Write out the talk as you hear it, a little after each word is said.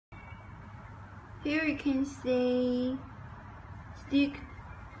Here you can see stick,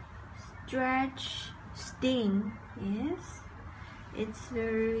 stretch, sting. Yes, it's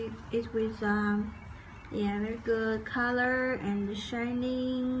with very good color and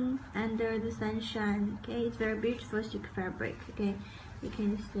shining under the sunshine. Okay, it's very beautiful silk fabric. Okay, you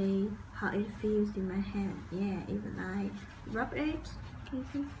can see how it feels in my hand. Yeah, even I rub it, can you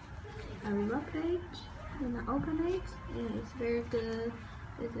see? I rub it and I open it. Yeah, it's very good.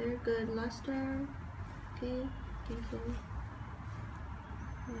 It's very good lustre. Okay, can you see?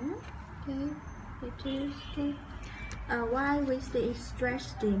 Yeah, okay, it is okay. Why we say it's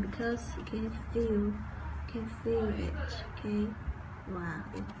stretching? Because you can feel it. Okay, wow,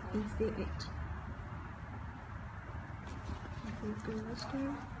 you can feel it. Good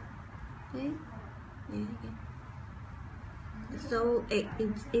lustre. Okay, yeah, okay. So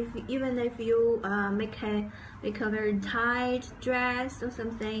even if you make a very tight dress or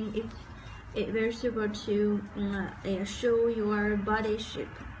something, it's very suitable to show your body shape.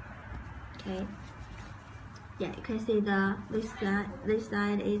 Okay. Yeah, you can see this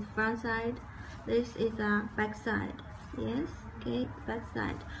side is front side, this is back side. Yes, okay, back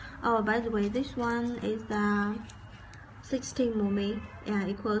side. Oh, by the way, this one is 60 momme, yeah,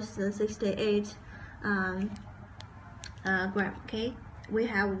 equals 68 gram. Okay, we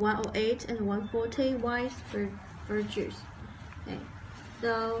have 108 and 140 white for juice. Okay,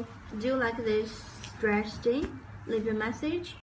 so do you like this stretch thing? Leave your message.